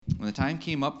When the time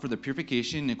came up for the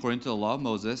purification according to the law of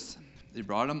Moses, they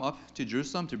brought him up to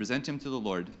Jerusalem to present him to the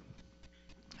Lord.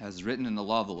 As written in the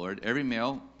law of the Lord, every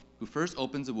male who first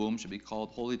opens the womb should be called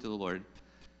holy to the Lord,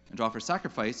 and to offer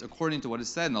sacrifice according to what is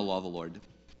said in the law of the Lord: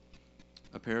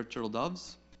 a pair of turtle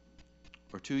doves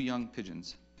or 2 young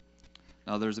pigeons.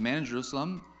 Now there was a man in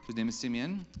Jerusalem whose name is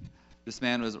Simeon. This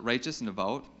man was righteous and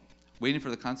devout, waiting for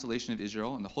the consolation of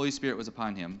Israel, and the Holy Spirit was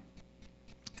upon him.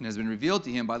 And it has been revealed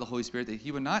to him by the Holy Spirit that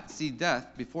he would not see death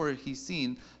before he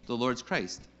seen the Lord's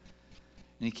Christ.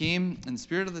 And he came in the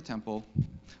spirit of the temple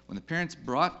when the parents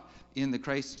brought in the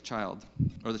Christ child,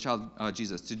 or the child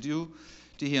Jesus, to do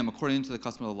to him according to the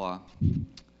custom of the law.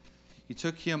 He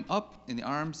took him up in the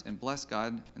arms and blessed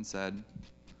God and said,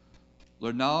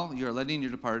 Lord, now you are letting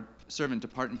your servant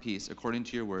depart in peace according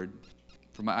to your word.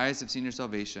 For my eyes have seen your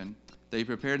salvation, that you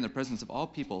prepared in the presence of all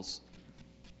peoples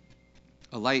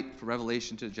a light for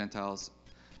revelation to the Gentiles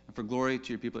and for glory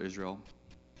to your people Israel.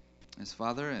 His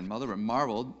father and mother were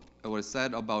marveled at what was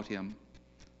said about him.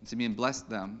 And Simeon blessed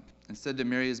them and said to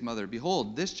Mary his mother,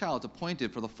 Behold, this child is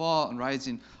appointed for the fall and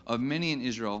rising of many in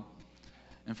Israel,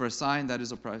 and for a sign that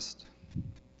is opposed.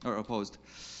 And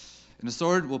the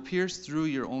sword will pierce through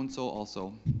your own soul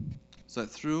also, so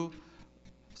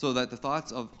that the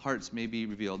thoughts of hearts may be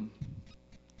revealed.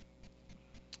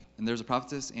 And there's a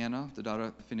prophetess, Anna, the daughter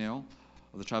of Phanuel,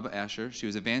 of the tribe of Asher. She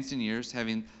was advanced in years,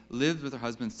 having lived with her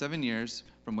husband 7 years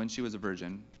from when she was a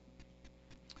virgin.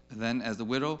 And then as a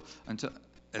widow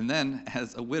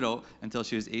until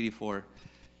she was 84.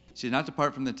 She did not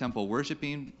depart from the temple,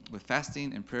 worshiping with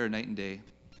fasting and prayer night and day.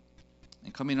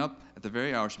 And coming up at the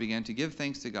very hour, she began to give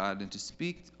thanks to God and to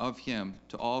speak of him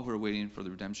to all who were waiting for the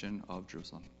redemption of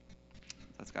Jerusalem.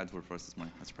 That's God's word for us this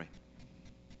morning. Let's pray.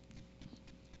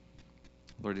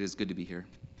 Lord, it is good to be here.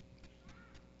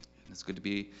 It's good to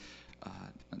be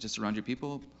not just around your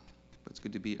people, but it's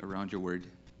good to be around your word.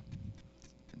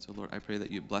 And so, Lord, I pray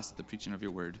that you bless the preaching of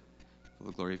your word for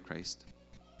the glory of Christ.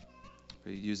 I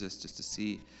pray you use us just to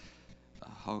see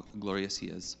how glorious he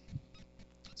is.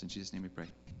 It's in Jesus' name we pray.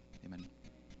 Amen.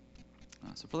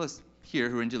 So for us here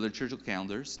who are into liturgical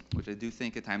calendars, which I do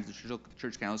think at times the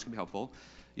church calendars can be helpful,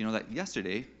 you know that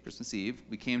yesterday, Christmas Eve,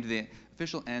 we came to the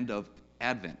official end of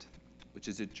Advent, which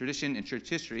is a tradition in church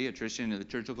history, a tradition in the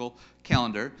liturgical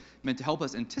calendar, meant to help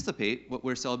us anticipate what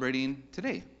we're celebrating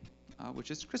today,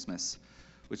 which is Christmas,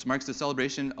 which marks the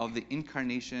celebration of the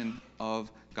incarnation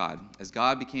of God, as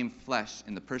God became flesh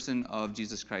in the person of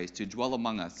Jesus Christ to dwell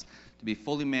among us, to be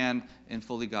fully man and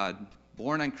fully God,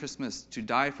 born on Christmas to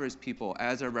die for his people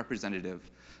as our representative.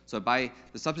 So by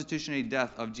the substitutionary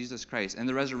death of Jesus Christ and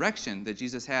the resurrection that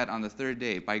Jesus had on the 3rd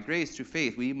day, by grace through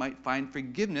faith, we might find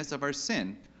forgiveness of our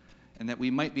sin, and that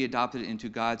we might be adopted into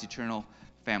God's eternal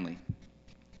family.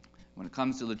 When it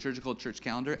comes to liturgical church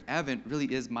calendar, Advent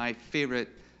really is my favorite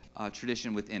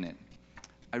tradition within it.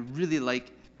 I really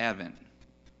like Advent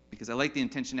because I like the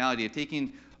intentionality of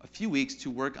taking a few weeks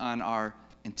to work on our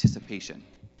anticipation,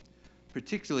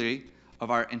 particularly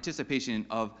of our anticipation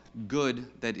of good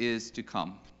that is to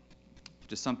come,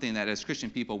 which is something that as Christian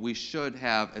people we should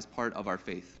have as part of our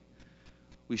faith.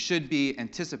 We should be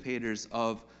anticipators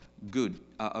of good.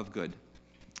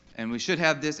 And we should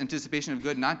have this anticipation of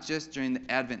good not just during the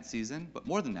Advent season, but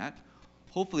more than that.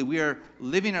 Hopefully we are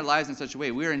living our lives in such a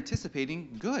way we are anticipating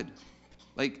good.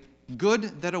 Like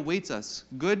good that awaits us,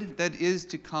 good that is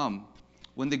to come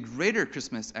when the greater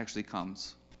Christmas actually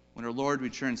comes, when our Lord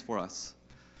returns for us.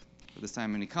 But this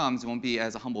time when he comes, it won't be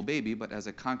as a humble baby, but as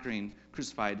a conquering,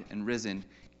 crucified, and risen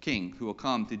king who will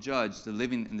come to judge the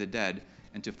living and the dead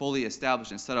and to fully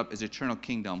establish and set up his eternal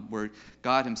kingdom where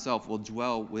God himself will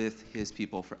dwell with his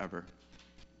people forever.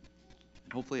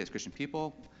 And hopefully, as Christian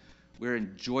people, we're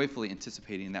joyfully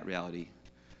anticipating that reality,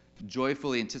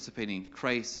 joyfully anticipating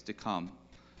Christ to come,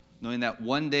 knowing that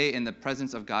one day in the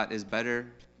presence of God is better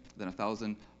than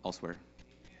 1,000 elsewhere.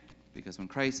 Because when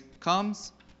Christ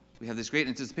comes, we have this great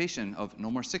anticipation of no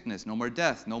more sickness, no more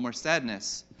death, no more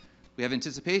sadness. We have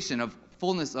anticipation of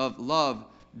fullness of love,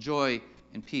 joy,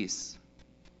 and peace.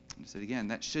 I said again,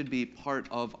 that should be part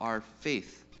of our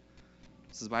faith.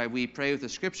 This is why we pray with the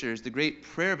scriptures, the great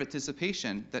prayer of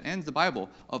anticipation that ends the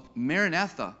Bible of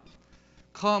Maranatha.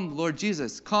 Come, Lord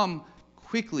Jesus, come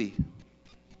quickly.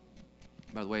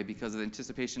 By the way, because of the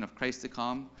anticipation of Christ to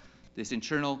come, this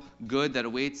eternal good that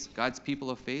awaits God's people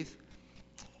of faith,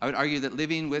 I would argue that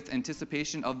living with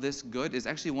anticipation of this good is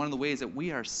actually one of the ways that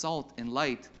we are salt and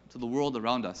light to the world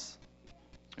around us.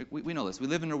 We know this. We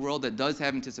live in a world that does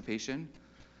have anticipation,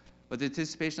 but the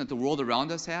anticipation that the world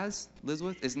around us lives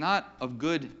with, is not of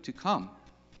good to come,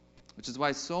 which is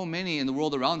why so many in the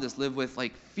world around us live with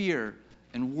fear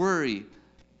and worry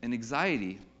and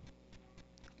anxiety.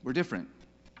 we're different.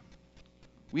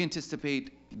 We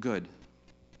anticipate good,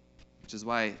 which is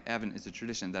why Advent is a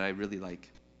tradition that I really like.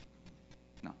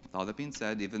 Now, with all that being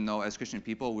said, even though as Christian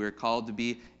people we're called to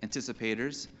be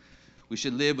anticipators, we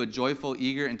should live with joyful,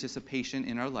 eager anticipation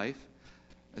in our life.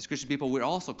 As Christian people, we're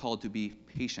also called to be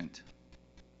patient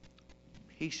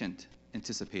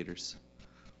anticipators,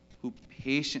 who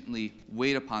patiently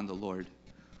wait upon the Lord,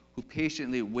 who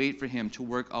patiently wait for him to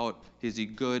work out his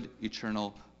good,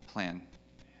 eternal plan.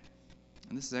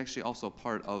 And this is actually also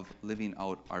part of living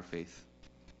out our faith.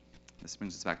 This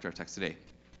brings us back to our text today,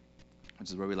 which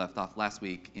is where we left off last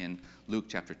week in Luke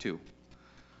chapter 2,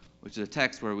 which is a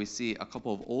text where we see a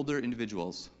couple of older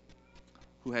individuals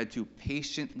who had to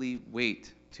patiently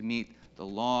wait to meet the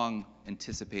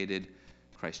long-anticipated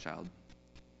Christ child.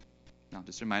 Now,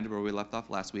 just a reminder where we left off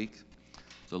last week.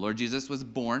 So the Lord Jesus was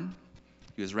born.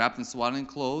 He was wrapped in swaddling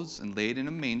clothes and laid in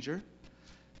a manger.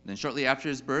 Then shortly after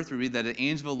his birth, we read that an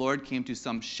angel of the Lord came to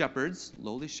some shepherds,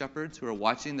 lowly shepherds, who were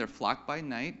watching their flock by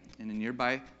night in a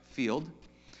nearby field.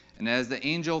 And as the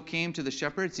angel came to the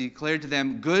shepherds, he declared to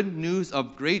them good news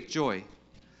of great joy,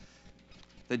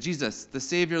 that Jesus, the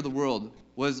Savior of the world,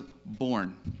 was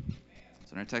born.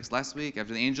 So in our text last week,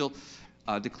 after the angel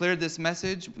declared this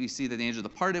message, we see that the angel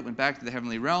departed, went back to the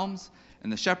heavenly realms,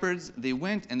 and the shepherds, they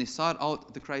went and they sought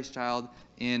out the Christ child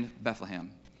in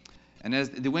Bethlehem. And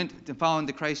as they went to find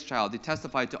the Christ child, they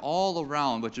testified to all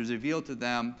around which was revealed to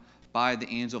them by the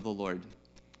angel of the Lord.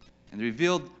 And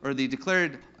they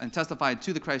declared and testified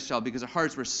to the Christ child because their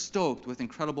hearts were stoked with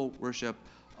incredible worship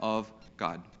of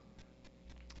God.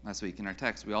 Last week in our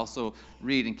text, we also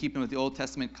read, in keeping with the Old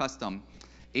Testament custom,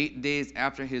 8 days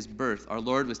after his birth, our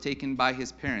Lord was taken by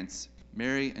his parents,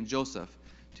 Mary and Joseph,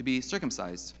 to be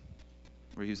circumcised,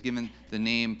 where he was given the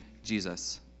name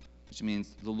Jesus, which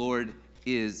means the Lord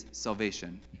is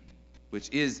salvation, which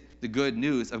is the good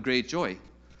news of great joy,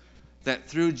 that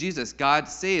through Jesus, God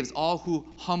saves all who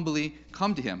humbly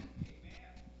come to him.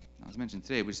 Now, as mentioned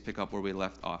today, we just pick up where we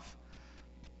left off,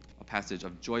 a passage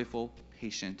of joyful,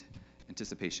 patient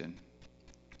anticipation,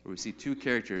 where we see two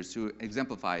characters who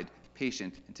exemplified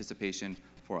patient anticipation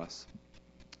for us.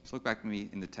 So look back with me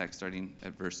in the text, starting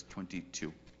at verse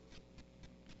 22.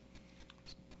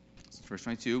 So verse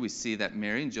 22, we see that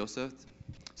Mary and Joseph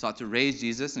sought to raise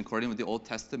Jesus according with the Old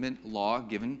Testament law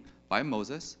given by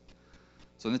Moses.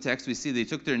 So in the text, we see they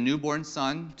took their newborn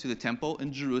son to the temple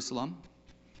in Jerusalem.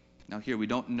 Now here, we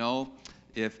don't know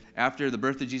if after the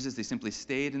birth of Jesus, they simply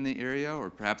stayed in the area, or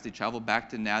perhaps they traveled back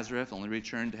to Nazareth, only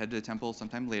returned to head to the temple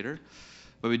sometime later.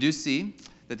 But we do see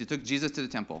that they took Jesus to the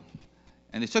temple.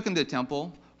 And they took him to the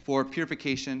temple for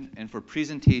purification and for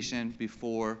presentation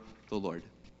before the Lord.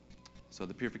 So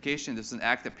the purification, this is an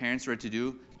act that parents were to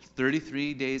do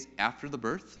 33 days after the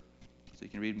birth. So you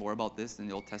can read more about this in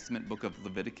the Old Testament book of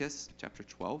Leviticus, chapter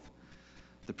 12.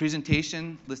 The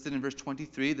presentation listed in verse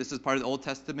 23, this is part of the Old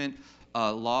Testament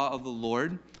law of the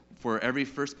Lord for every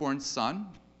firstborn son.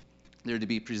 They're to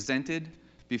be presented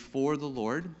before the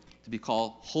Lord, to be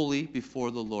called holy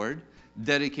before the Lord,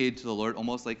 dedicated to the Lord,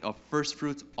 almost like a first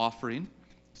fruits offering.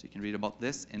 So you can read about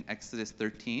this in Exodus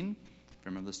 13.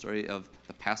 Remember the story of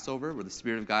the Passover, where the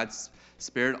Spirit of God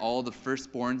spared all the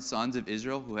firstborn sons of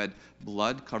Israel who had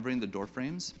blood covering the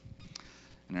doorframes.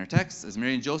 In our text, as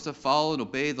Mary and Joseph followed and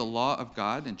obeyed the law of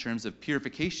God in terms of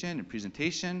purification and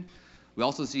presentation, we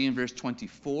also see in verse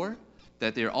 24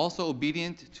 that they are also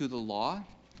obedient to the law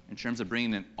in terms of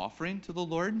bringing an offering to the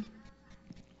Lord.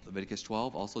 Leviticus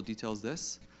 12 also details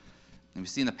this. And we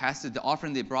see in the passage the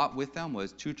offering they brought with them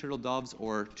was 2 turtle doves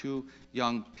or 2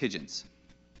 young pigeons.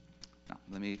 Now,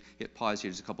 let me hit pause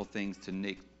here, just a couple things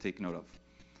to take note of.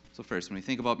 So first, when we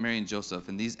think about Mary and Joseph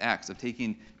and these acts of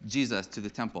taking Jesus to the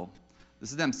temple, this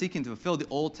is them seeking to fulfill the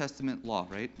Old Testament law,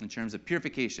 right, in terms of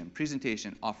purification,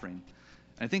 presentation, offering.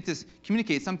 And I think this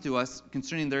communicates something to us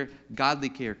concerning their godly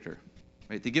character,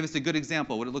 right? They give us a good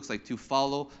example of what it looks like to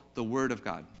follow the Word of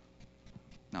God.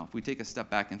 Now, if we take a step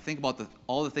back and think about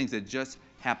all the things that just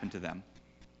happened to them,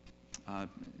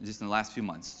 just in the last few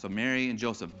months. So Mary and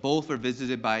Joseph both were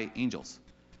visited by angels.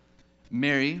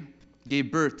 Mary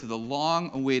gave birth to the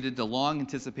long-awaited, the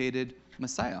long-anticipated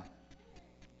Messiah.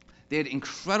 They had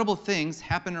incredible things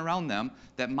happen around them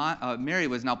that Mary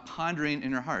was now pondering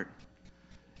in her heart.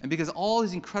 And because all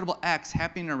these incredible acts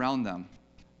happening around them,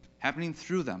 happening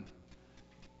through them,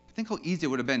 think how easy it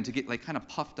would have been to get kind of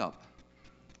puffed up,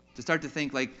 to start to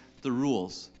think like the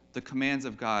rules, the commands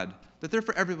of God, that they're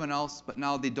for everyone else, but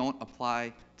now they don't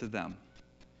apply to them.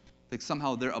 Like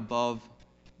somehow they're above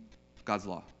God's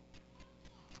law.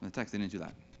 In the text, they didn't do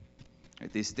that.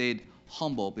 Right? They stayed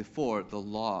humble before the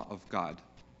law of God.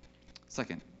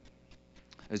 Second,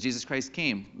 As Jesus Christ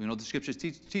came, we know the scriptures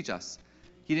teach us,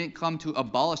 he didn't come to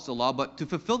abolish the law, but to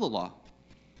fulfill the law.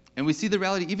 And we see the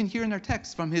reality even here in our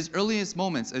text, from his earliest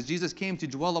moments as Jesus came to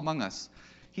dwell among us.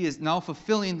 He is now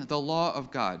fulfilling the law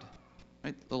of God.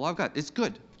 Right? The law of God, it's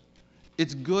good.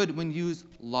 It's good when used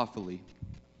lawfully.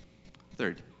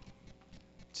 Third,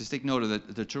 just take note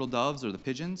of the turtle doves or the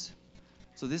pigeons.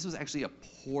 So this was actually a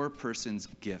poor person's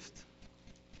gift.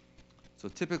 So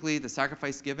typically the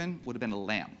sacrifice given would have been a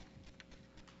lamb.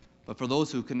 But for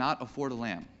those who could not afford a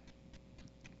lamb,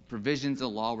 provisions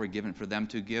of law were given for them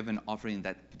to give an offering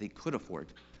that they could afford.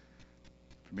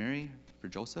 For Mary, for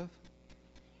Joseph,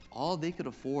 all they could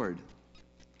afford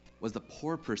was the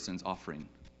poor person's offering.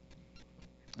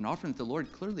 An offering that the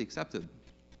Lord clearly accepted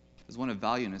as one of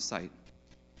value in his sight.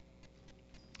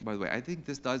 By the way, I think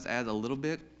this does add a little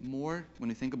bit more when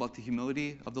we think about the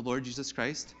humility of the Lord Jesus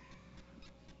Christ.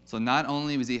 So not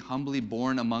only was he humbly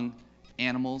born among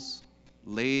animals,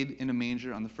 laid in a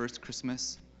manger on the first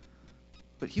Christmas,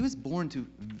 but he was born to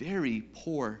very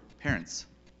poor parents.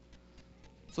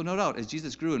 So no doubt, as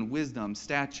Jesus grew in wisdom,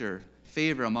 stature,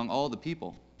 favor among all the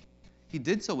people, he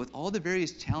did so with all the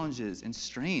various challenges and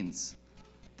strains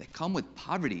that come with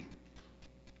poverty.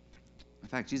 In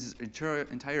fact, Jesus'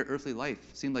 entire earthly life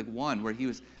seemed like one where he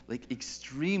was like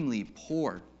extremely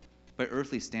poor by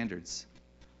earthly standards.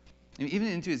 And even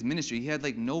into his ministry, he had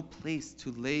like no place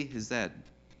to lay his head.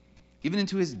 Even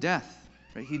into his death,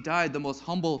 right? He died the most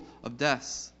humble of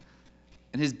deaths.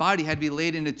 And his body had to be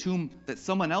laid in a tomb that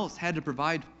someone else had to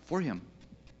provide for him.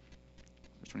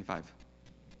 Verse 25.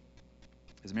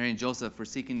 As Mary and Joseph were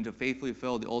seeking to faithfully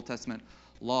fulfill the Old Testament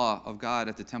law of God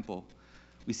at the temple,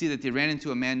 we see that they ran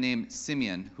into a man named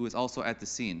Simeon, who was also at the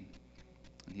scene.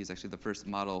 And he's actually the first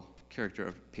model character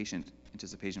of patient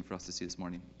anticipation for us to see this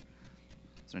morning.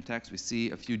 So in the text, we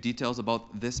see a few details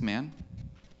about this man.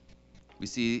 We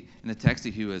see in the text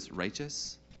that he was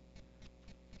righteous.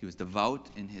 He was devout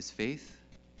in his faith.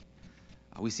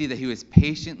 We see that he was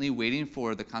patiently waiting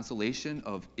for the consolation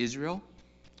of Israel,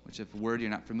 which, if a word you're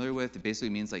not familiar with, it basically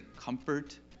means like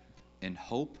comfort and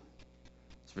hope.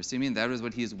 So for Simeon, that is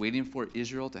what he is waiting for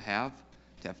Israel to have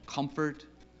comfort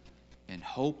and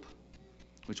hope,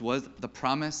 which was the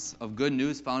promise of good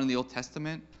news found in the Old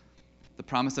Testament, the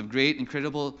promise of great,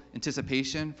 incredible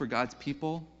anticipation for God's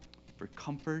people, for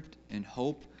comfort and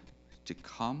hope to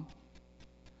come.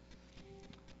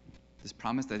 This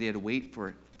promise that he had to wait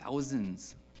for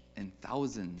thousands and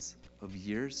thousands of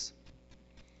years.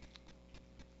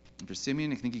 And for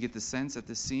Simeon, I think you get the sense at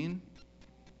this scene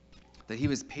that he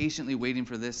was patiently waiting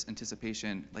for this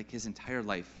anticipation like his entire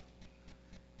life.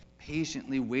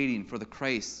 Patiently waiting for the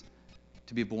Christ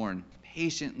to be born.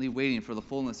 Patiently waiting for the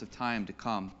fullness of time to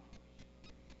come.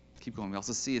 Keep going. We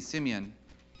also see in Simeon,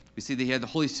 we see that he had the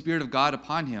Holy Spirit of God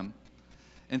upon him.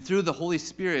 And through the Holy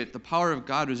Spirit, the power of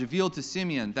God was revealed to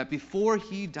Simeon that before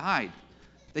he died,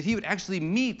 that he would actually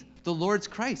meet the Lord's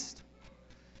Christ.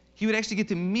 He would actually get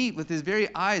to meet with his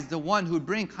very eyes the one who would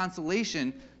bring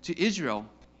consolation to Israel.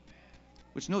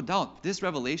 Which no doubt, this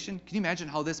revelation, can you imagine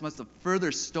how this must have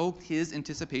further stoked his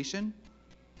anticipation?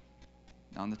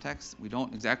 Now in the text, we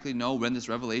don't exactly know when this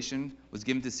revelation was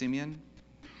given to Simeon,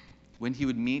 when he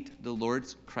would meet the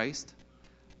Lord's Christ.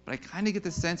 But I kind of get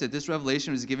the sense that this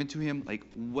revelation was given to him like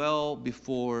well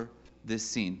before this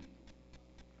scene.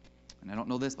 And I don't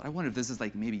know this, but I wonder if this is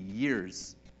like maybe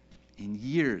years and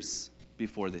years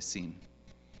before this scene.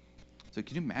 So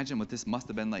can you imagine what this must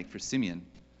have been like for Simeon?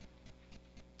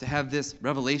 To have this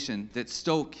revelation that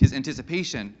stoked his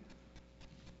anticipation.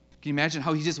 Can you imagine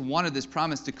how he just wanted this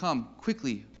promise to come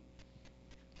quickly?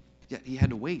 Yet he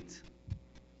had to wait.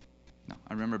 Now,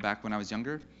 I remember back when I was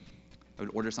younger, I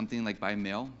would order something like by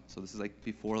mail. So this is like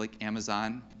before like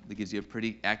Amazon that gives you a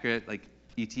pretty accurate like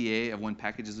ETA of when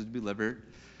packages would be delivered.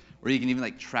 Or you can even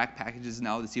like track packages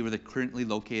now to see where they're currently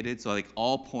located. So like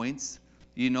all points,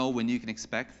 you know when you can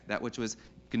expect that which was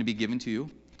going to be given to you.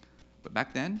 But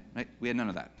back then, right, we had none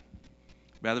of that.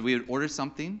 Rather, we would order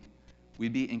something.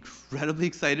 We'd be incredibly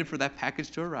excited for that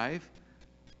package to arrive.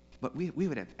 But we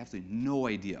would have absolutely no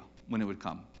idea when it would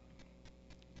come.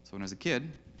 So when I was a kid,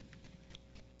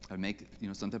 I would make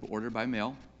some type of order by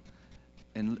mail.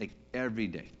 And like every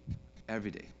day,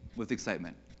 with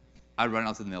excitement, I'd run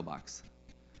out to the mailbox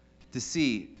to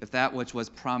see if that which was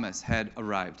promised had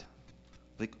arrived.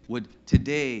 Like, would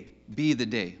today be the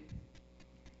day?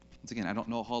 Once again, I don't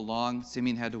know how long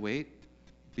Simeon had to wait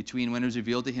between when it was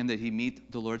revealed to him that he'd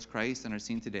meet the Lord's Christ and are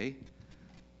seen today.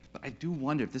 But I do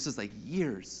wonder if this is like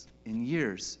years and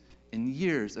years and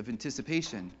years of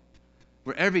anticipation,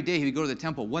 where every day he would go to the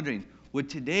temple wondering, would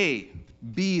today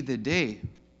be the day?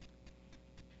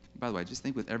 By the way, just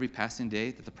think with every passing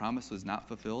day that the promise was not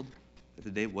fulfilled, that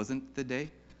the day wasn't the day,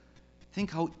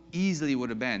 think how easily it would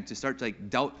have been to start to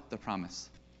doubt the promise.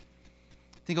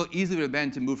 Think how easy it would have been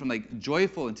to move from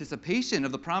joyful anticipation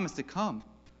of the promise to come,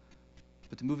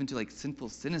 but to move into sinful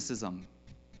cynicism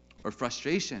or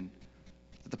frustration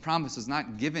that the promise was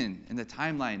not given in the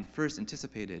timeline first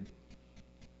anticipated.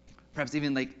 Perhaps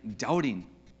even doubting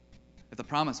if the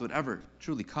promise would ever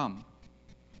truly come.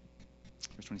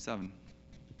 Verse 27.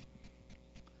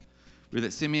 We read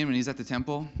that Simeon, when he's at the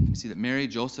temple, we see that Mary,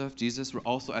 Joseph, Jesus were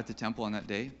also at the temple on that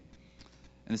day.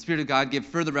 And the Spirit of God gave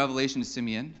further revelation to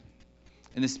Simeon.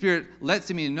 And the Spirit let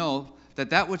Simeon know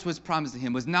that which was promised to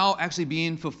him was now actually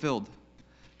being fulfilled.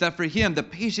 That for him, the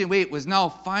patient wait was now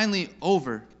finally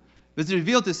over. It was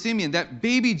revealed to Simeon that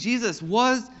baby Jesus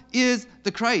is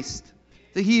the Christ.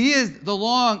 That he is the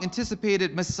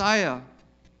long-anticipated Messiah.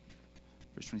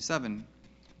 Verse 27,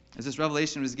 as this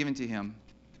revelation was given to him,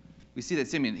 we see that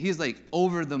Simeon, he's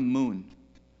over the moon.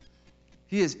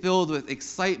 He is filled with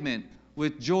excitement,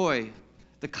 with joy.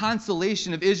 The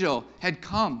consolation of Israel had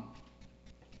come.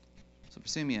 So for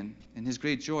Simeon, in his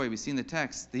great joy, we see in the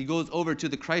text that he goes over to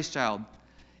the Christ child,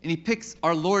 and he picks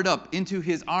our Lord up into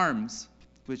his arms,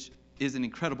 which is an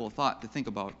incredible thought to think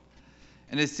about.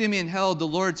 And as Simeon held the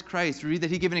Lord's Christ, we read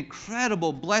that he gave an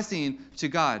incredible blessing to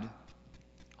God,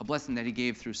 a blessing that he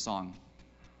gave through song,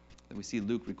 that we see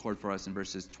Luke record for us in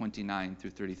verses 29 through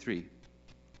 33.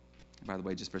 By the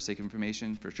way, just for sake of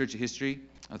information, for church history,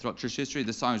 throughout church history,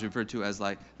 this song is referred to as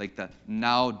like the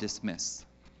now dismiss,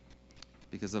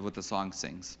 because of what the song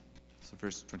sings. So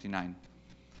verse 29,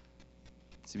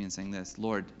 Simeon sang this,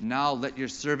 Lord, now let your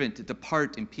servant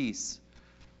depart in peace.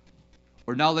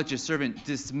 Or now let your servant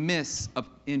dismiss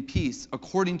in peace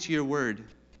according to your word.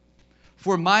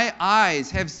 For my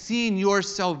eyes have seen your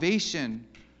salvation,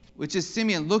 which is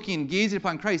Simeon looking, gazing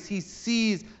upon Christ. He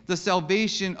sees the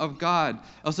salvation of God,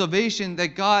 a salvation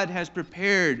that God has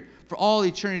prepared for all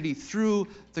eternity through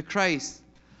the Christ,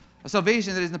 a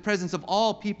salvation that is in the presence of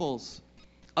all peoples,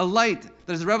 a light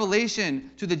that is a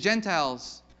revelation to the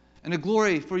Gentiles, and a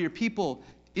glory for your people,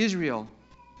 Israel.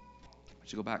 We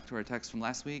should go back to our text from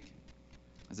last week.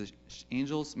 As the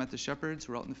angels met the shepherds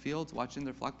who were out in the fields watching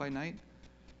their flock by night,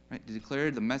 right? They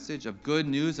declared the message of good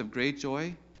news of great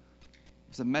joy.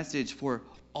 It's a message for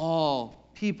all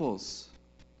peoples.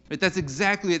 Right? That's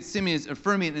exactly what Simeon is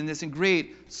affirming in this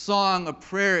great song of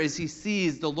prayer as he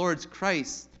sees the Lord's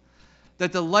Christ.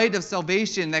 That the light of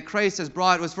salvation that Christ has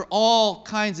brought was for all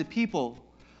kinds of people,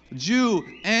 Jew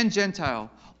and Gentile.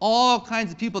 All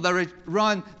kinds of people that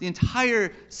run the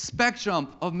entire spectrum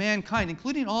of mankind,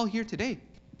 including all here today.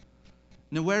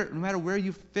 No matter where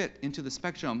you fit into the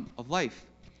spectrum of life,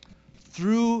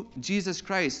 through Jesus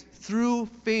Christ, through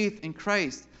faith in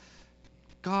Christ,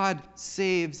 God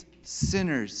saves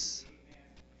sinners,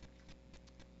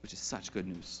 which is such good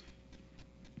news.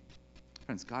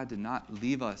 Friends, God did not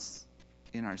leave us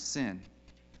in our sin.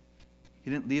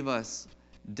 He didn't leave us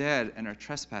dead in our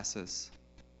trespasses,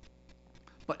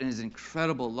 but in his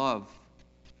incredible love,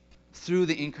 through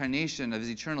the incarnation of his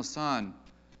eternal Son,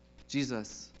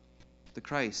 Jesus the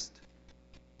Christ,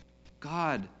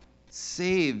 God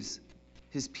saves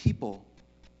his people.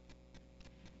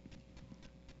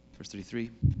 Verse 33.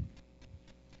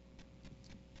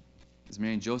 As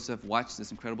Mary and Joseph watched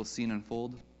this incredible scene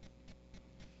unfold,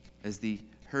 as they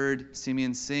heard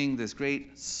Simeon sing this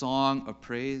great song of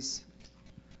praise,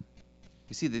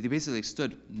 we see that they basically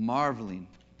stood marveling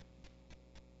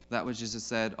that which Jesus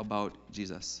said about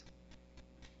Jesus.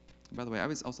 And by the way, I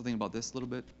was also thinking about this a little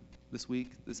bit this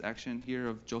week, this action here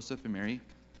of Joseph and Mary.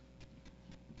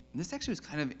 And this actually was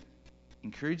kind of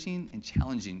encouraging and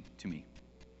challenging to me.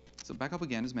 So back up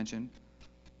again, as mentioned,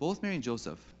 both Mary and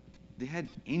Joseph, they had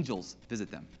angels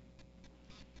visit them.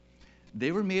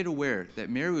 They were made aware that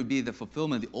Mary would be the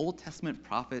fulfillment of the Old Testament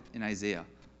prophet in Isaiah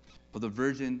of the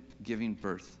virgin giving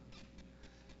birth.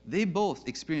 They both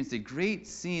experienced a great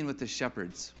scene with the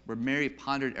shepherds where Mary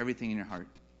pondered everything in her heart.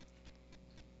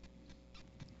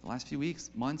 The last few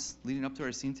weeks, months leading up to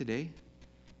our scene today,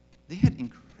 they had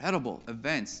incredible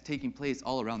events taking place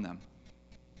all around them.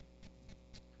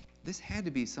 This had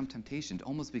to be some temptation to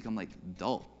almost become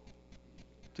dull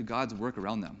to God's work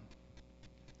around them.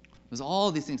 There's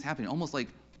all these things happening, almost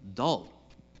dull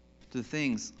to the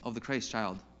things of the Christ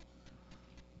child.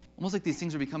 Almost like these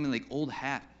things are becoming old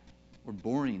hat or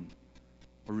boring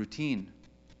or routine.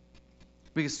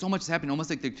 Because so much is happening,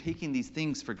 almost like they're taking these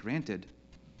things for granted.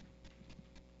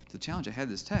 The challenge I had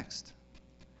this text,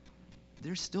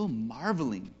 they're still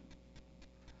marveling.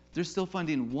 They're still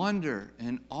finding wonder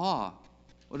and awe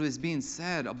what was being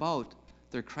said about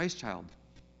their Christ child.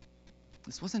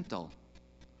 This wasn't dull.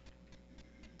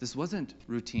 This wasn't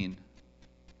routine. It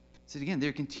said again,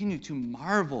 they continue to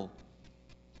marvel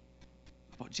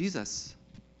about Jesus.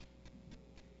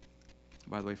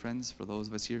 By the way, friends, for those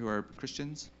of us here who are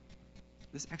Christians,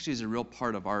 this actually is a real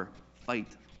part of our fight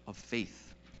of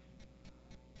faith.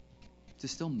 To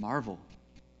still marvel,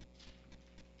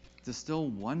 to still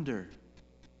wonder,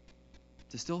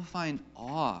 to still find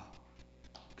awe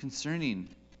concerning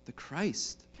the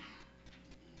Christ.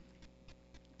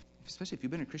 Especially if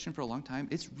you've been a Christian for a long time,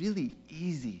 it's really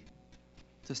easy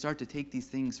to start to take these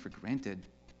things for granted.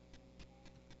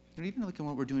 You know, even look at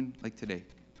what we're doing like today.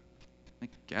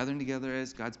 Like gathering together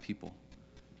as God's people,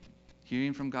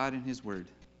 hearing from God in His Word,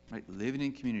 right? Living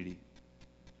in community.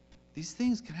 These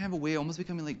things can have a way of almost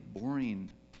becoming like boring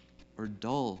or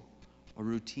dull or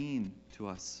routine to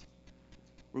us,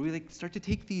 where we like start to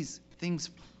take these things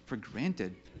for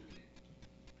granted.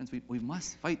 Friends, we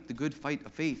must fight the good fight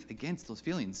of faith against those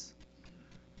feelings.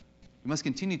 We must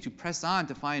continue to press on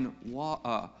to find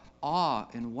awe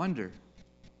and wonder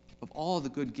of all the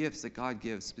good gifts that God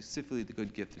gives, specifically the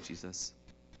good gift of Jesus.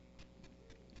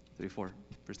 34,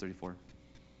 verse 34.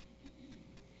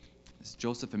 As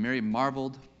Joseph and Mary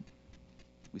marveled,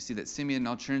 we see that Simeon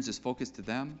now turns his focus to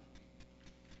them,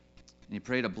 and he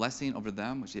prayed a blessing over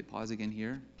them, which they pause again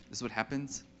here. This is what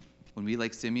happens when we,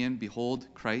 like Simeon, behold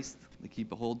Christ, like he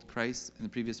behold Christ in the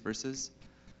previous verses.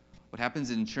 What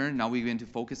happens in turn, now we begin to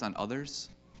focus on others,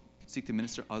 seek to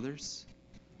minister others.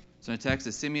 So in the text,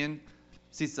 as Simeon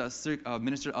seeks to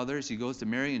minister others, he goes to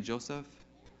Mary and Joseph,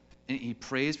 and he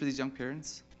prays for these young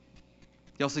parents.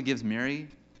 He also gives Mary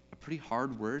a pretty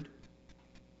hard word,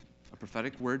 a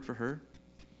prophetic word for her,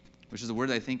 which is a word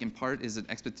that I think in part is an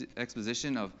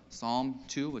exposition of Psalm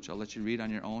 2, which I'll let you read on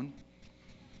your own.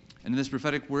 And in this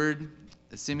prophetic word,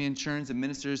 as Simeon turns and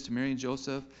ministers to Mary and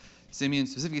Joseph, Simeon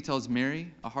specifically tells Mary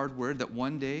a hard word that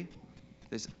one day,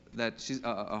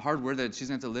 a hard word that she's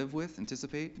going to have to live with,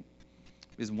 anticipate,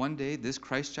 is one day this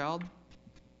Christ child,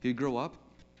 he'd grow up,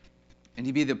 and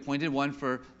he'd be the appointed one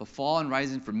for the fall and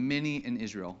rising for many in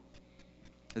Israel.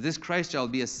 That this Christ child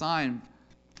would be a sign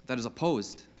that is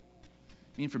opposed.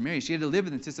 I mean, for Mary, she had to live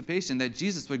in anticipation that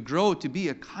Jesus would grow to be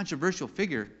a controversial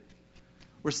figure,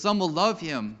 where some will love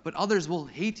him, but others will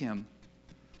hate him.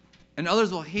 And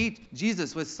others will hate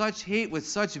Jesus with such hate, with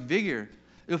such vigor.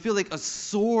 It'll feel like a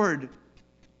sword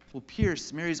will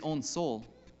pierce Mary's own soul,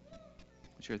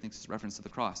 which here I think is a reference to the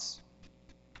cross,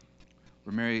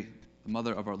 where Mary, the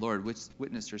mother of our Lord,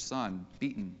 witnessed her son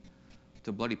beaten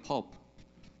to a bloody pulp,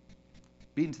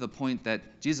 beaten to the point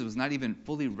that Jesus was not even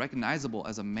fully recognizable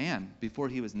as a man before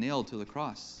he was nailed to the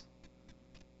cross.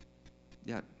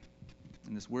 Yet,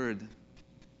 in this word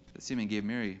that Simeon gave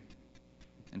Mary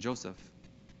and Joseph,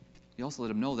 he also let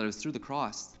them know that it was through the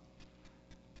cross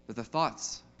that the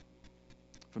thoughts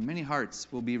from many hearts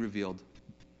will be revealed,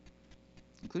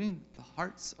 including the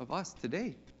hearts of us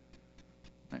today.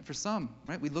 Right? For some,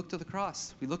 right, we look to the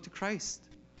cross. We look to Christ.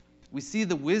 We see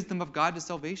the wisdom of God to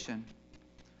salvation.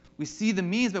 We see the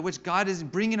means by which God is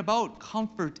bringing about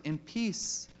comfort and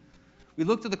peace. We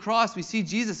look to the cross. We see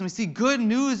Jesus, and we see good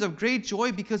news of great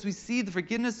joy because we see the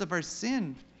forgiveness of our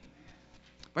sin.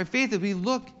 By faith, as we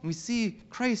look and we see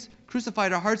Christ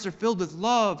crucified, our hearts are filled with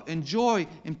love and joy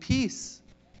and peace.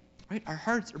 Right? Our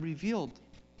hearts are revealed.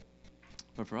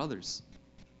 But for others,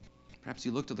 perhaps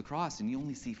you look to the cross and you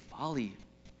only see folly.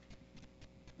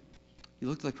 You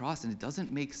look to the cross and it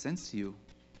doesn't make sense to you.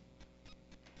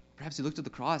 Perhaps you look to the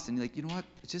cross and you're like, you know what?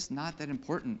 It's just not that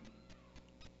important.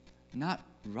 Not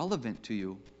relevant to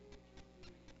you.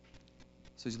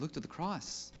 So as you look to the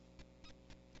cross,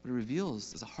 what it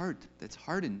reveals is a heart that's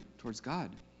hardened towards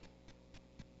God.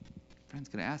 Friends,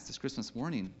 can I ask this Christmas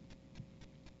morning,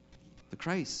 the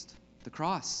Christ, the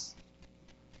cross,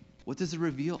 what does it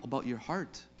reveal about your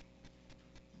heart?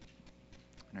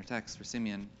 In our text for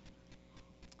Simeon,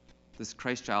 this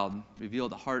Christ child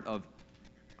revealed a heart of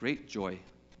great joy,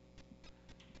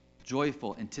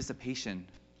 joyful anticipation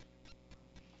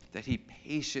that he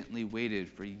patiently waited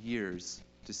for years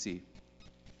to see.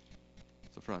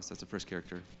 So for us, that's the first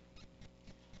character.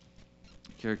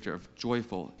 Character of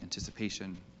joyful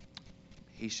anticipation.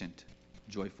 Patient,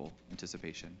 joyful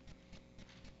anticipation.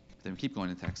 Then we keep going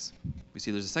in the text. We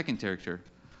see there's a second character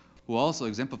who also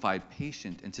exemplified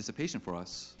patient anticipation for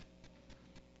us.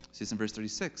 We see this in verse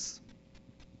 36.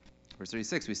 Verse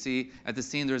 36, we see at the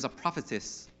scene there's a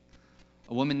prophetess,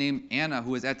 a woman named Anna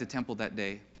who was at the temple that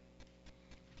day.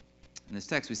 In this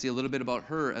text, we see a little bit about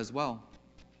her as well.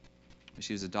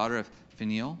 She was a daughter of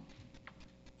Phanuel.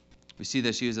 We see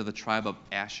that she is of the tribe of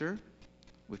Asher,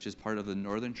 which is part of the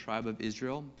northern tribe of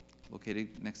Israel, located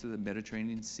next to the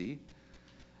Mediterranean Sea.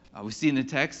 We see in the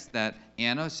text that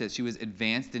Anna said she was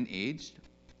advanced in age.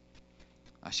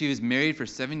 She was married for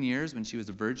 7 years when she was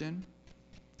a virgin.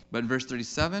 But in verse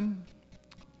 37,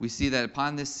 we see that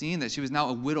upon this scene that she was now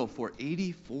a widow for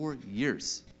 84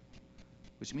 years,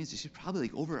 which means that she's probably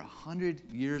like over 100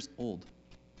 years old.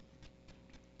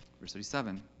 Verse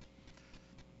 37.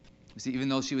 We see even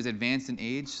though she was advanced in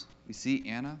age, we see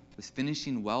Anna was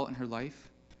finishing well in her life.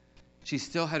 She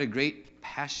still had a great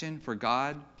passion for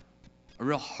God, a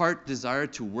real heart desire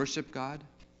to worship God.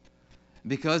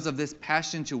 Because of this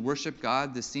passion to worship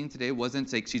God, the scene today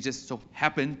wasn't like she just so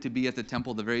happened to be at the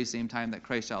temple the very same time that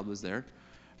Christ child was there.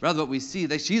 Rather, what we see,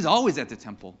 that she's always at the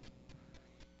temple.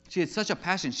 She had such a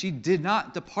passion. She did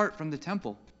not depart from the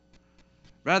temple.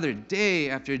 Rather, day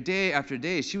after day after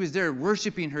day, she was there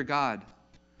worshiping her God.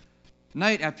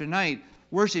 Night after night,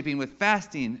 worshiping with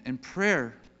fasting and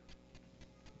prayer.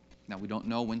 Now, we don't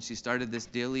know when she started this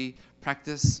daily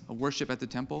practice of worship at the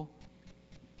temple.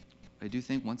 I do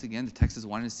think, once again, the text is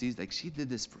wanting to see like she did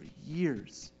this for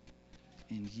years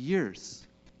and years.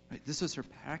 Right? This was her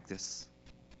practice.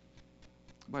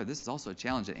 Boy, this is also a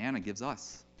challenge that Anna gives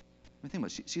us. I mean, think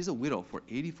about it. She's a widow for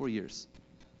 84 years.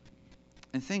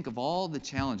 And think of all the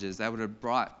challenges that would have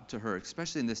brought to her,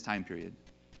 especially in this time period.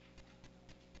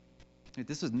 Right?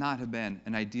 This would not have been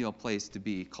an ideal place to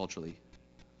be culturally.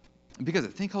 Because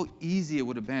think how easy it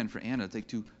would have been for Anna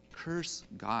to curse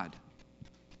God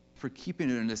for keeping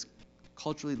her in this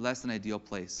culturally less than ideal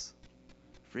place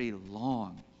for a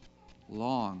long,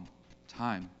 long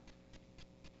time.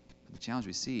 But the challenge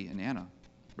we see in Anna,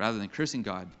 rather than cursing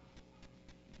God,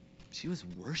 she was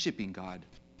worshiping God.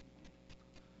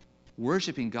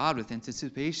 Worshiping God with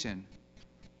anticipation.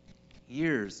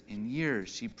 Years and years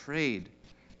she prayed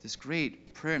this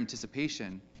great prayer of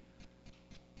anticipation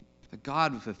that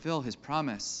God would fulfill his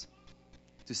promise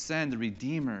to send the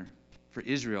Redeemer for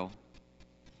Israel.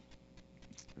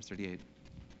 Verse 38.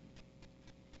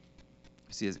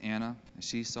 We see as Anna, as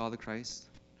she saw the Christ,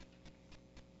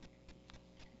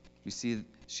 we see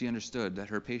she understood that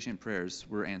her patient prayers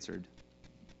were answered.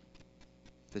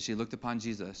 That she looked upon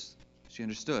Jesus, she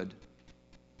understood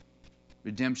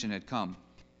redemption had come.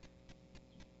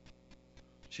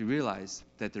 She realized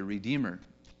that the Redeemer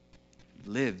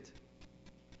lived.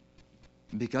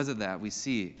 And because of that, we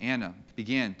see Anna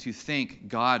began to thank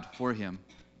God for him.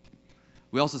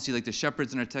 We also see, like the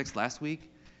shepherds in our text last week,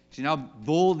 she now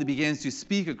boldly begins to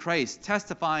speak of Christ,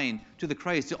 testifying to the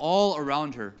Christ to all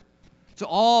around her, to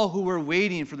all who were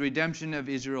waiting for the redemption of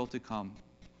Israel to come.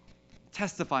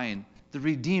 Testifying the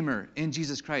Redeemer in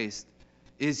Jesus Christ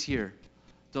is here.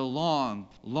 The long,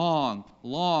 long,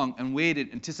 long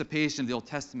awaited anticipation of the Old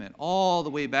Testament, all the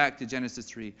way back to Genesis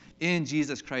 3, in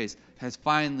Jesus Christ, has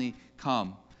finally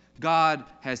come. God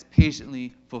has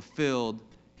patiently fulfilled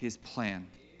his plan.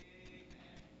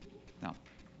 Now,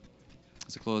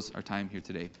 to close our time here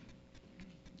today,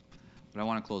 what I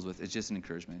want to close with is just an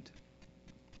encouragement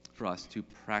for us to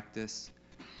practice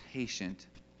patient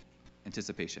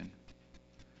anticipation,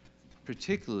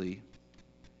 particularly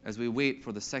as we wait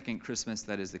for the second Christmas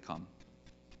that is to come,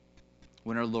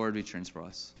 when our Lord returns for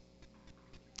us.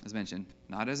 As mentioned,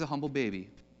 not as a humble baby,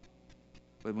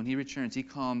 but when he returns, he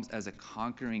comes as a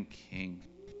conquering king.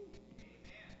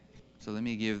 So let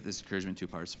me give this encouragement in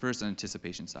two parts. First, on the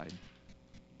anticipation side.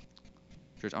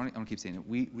 Church, I want to keep saying it.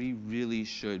 We really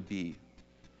should be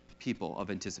people of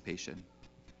anticipation.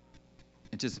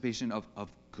 Anticipation of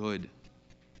good.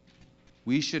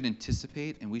 We should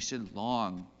anticipate and we should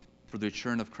long for the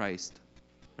return of Christ.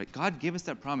 Right? God gave us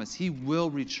that promise. He will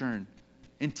return.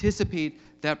 Anticipate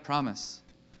that promise.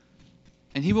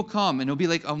 And he will come, and it'll be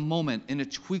like a moment in a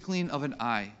twinkling of an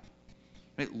eye.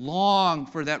 Right? Long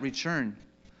for that return.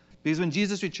 Because when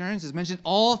Jesus returns, as mentioned,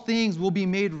 all things will be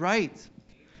made right.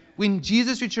 When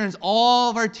Jesus returns, all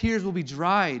of our tears will be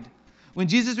dried. When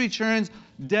Jesus returns,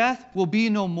 death will be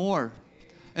no more.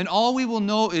 And all we will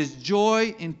know is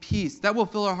joy and peace. That will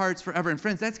fill our hearts forever. And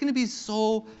friends, that's going to be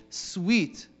so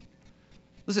sweet.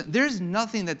 Listen, there's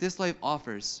nothing that this life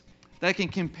offers that can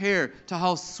compare to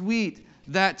how sweet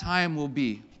that time will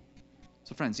be.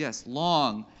 So friends, yes,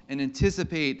 long and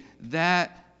anticipate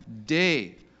that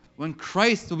day when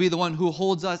Christ will be the one who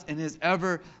holds us in his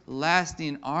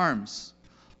everlasting arms.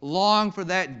 Long for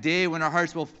that day when our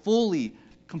hearts will fully,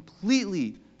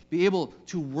 completely be able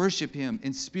to worship him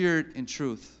in spirit and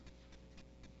truth.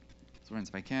 So friends,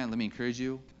 if I can, let me encourage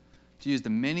you to use the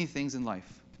many things in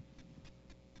life.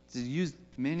 To use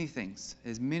many things,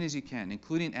 as many as you can,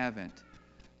 including Advent,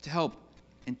 to help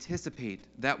anticipate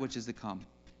that which is to come.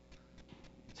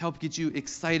 To help get you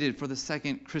excited for the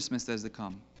second Christmas that is to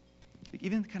come. Like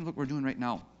even kind of what we're doing right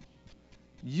now.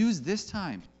 Use this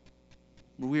time.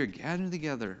 where we are gathering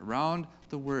together around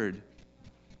the Word,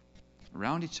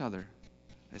 around each other,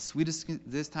 as sweet as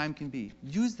this time can be.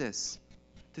 Use this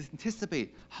to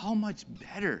anticipate how much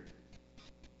better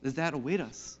does that await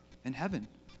us in heaven.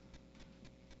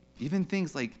 Even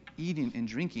things like eating and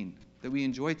drinking that we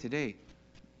enjoy today.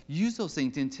 Use those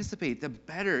things to anticipate the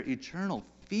better eternal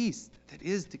feast that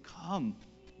is to come.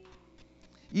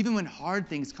 Even when hard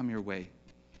things come your way,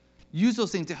 use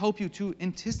those things to help you to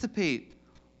anticipate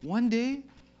one day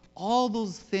all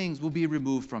those things will be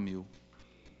removed from you.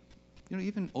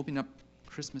 Even opening up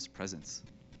Christmas presents.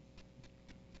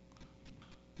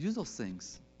 Use those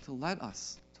things to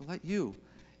let you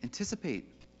anticipate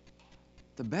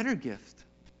the better gift,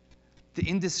 the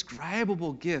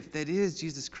indescribable gift that is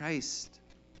Jesus Christ.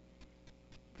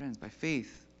 Friends, by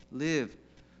faith, live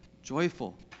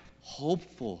joyful,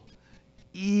 hopeful,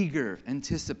 eager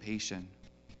anticipation.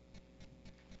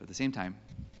 But at the same time,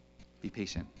 be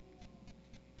patient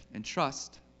and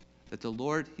trust that the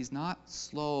Lord, He's not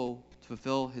slow to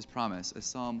fulfill His promise, as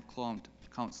some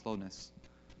count slowness.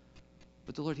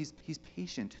 But the Lord, He's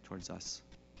patient towards us,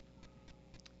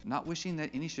 not wishing that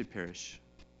any should perish,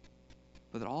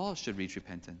 but that all should reach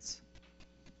repentance.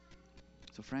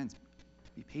 So friends,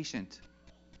 be patient.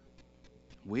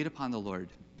 Wait upon the Lord.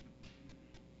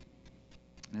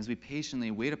 And as we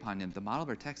patiently wait upon Him, the model of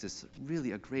our text is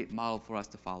really a great model for us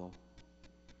to follow.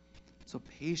 So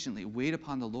patiently wait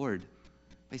upon the Lord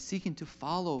by seeking to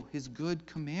follow His good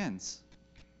commands.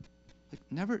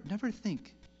 Never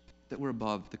think that we're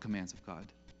above the commands of God.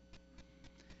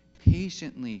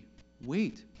 Patiently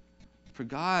wait for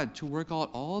God to work out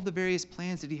all the various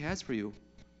plans that He has for you.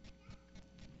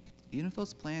 Even if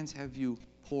those plans have you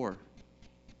poor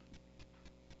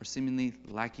or seemingly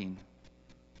lacking,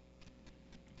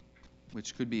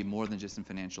 which could be more than just in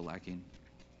financial lacking.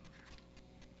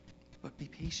 But be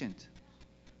patient.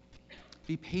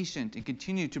 Be patient and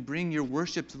continue to bring your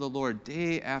worship to the Lord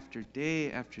day after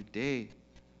day after day.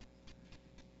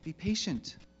 Be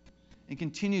patient and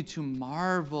continue to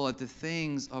marvel at the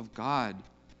things of God,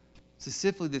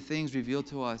 specifically the things revealed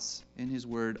to us in His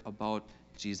Word about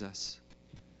Jesus.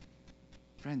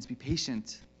 Friends, be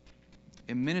patient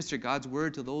and minister God's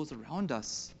Word to those around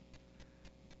us,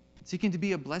 seeking to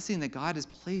be a blessing that God has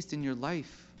placed in your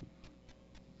life.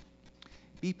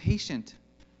 Be patient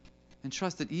and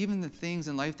trust that even the things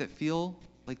in life that feel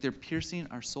like they're piercing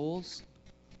our souls,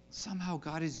 somehow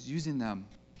God is using them.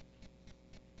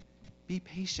 Be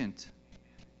patient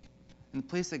in the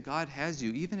place that God has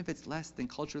you, even if it's less than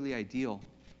culturally ideal,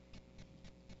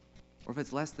 or if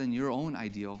it's less than your own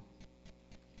ideal.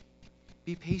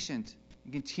 Be patient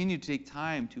and continue to take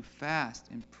time to fast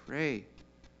and pray,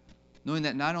 knowing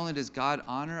that not only does God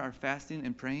honor our fasting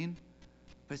and praying,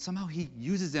 but somehow He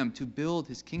uses them to build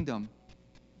His kingdom.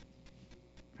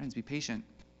 Friends, be patient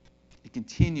and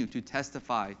continue to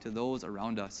testify to those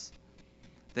around us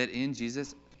that in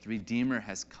Jesus, the Redeemer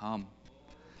has come.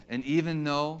 And even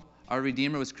though our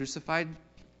Redeemer was crucified,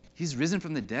 He's risen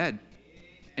from the dead.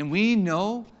 And we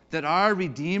know that our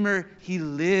Redeemer, He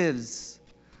lives.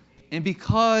 And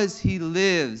because He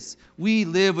lives, we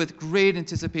live with great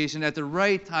anticipation at the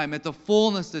right time, at the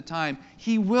fullness of the time.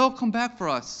 He will come back for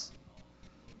us.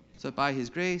 So that by His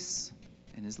grace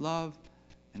and His love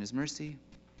and His mercy,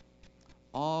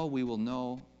 all we will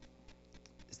know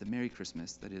is the Merry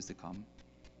Christmas that is to come.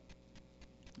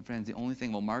 And friends, the only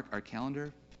thing will mark our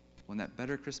calendar when that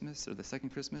better Christmas or the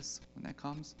second Christmas, when that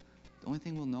comes, the only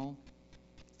thing we'll know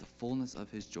is the fullness of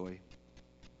His joy.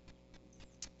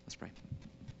 Let's pray.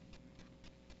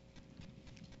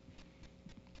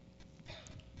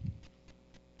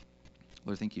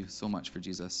 Lord, thank you so much for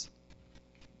Jesus.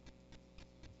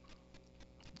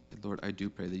 Lord, I do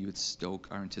pray that you would stoke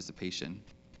our anticipation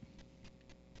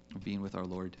of being with our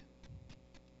Lord.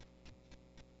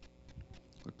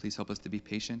 Lord, please help us to be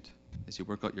patient as you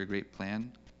work out your great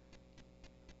plan,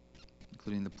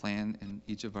 including the plan in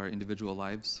each of our individual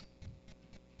lives.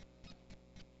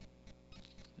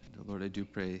 And Lord, I do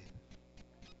pray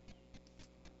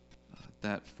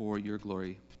that for your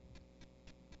glory,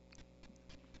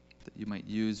 that you might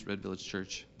use Red Village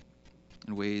Church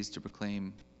in ways to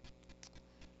proclaim,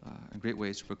 in great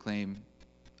ways to proclaim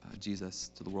Jesus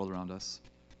to the world around us.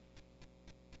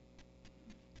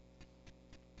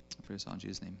 I pray this all in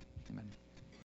Jesus' name. Amen.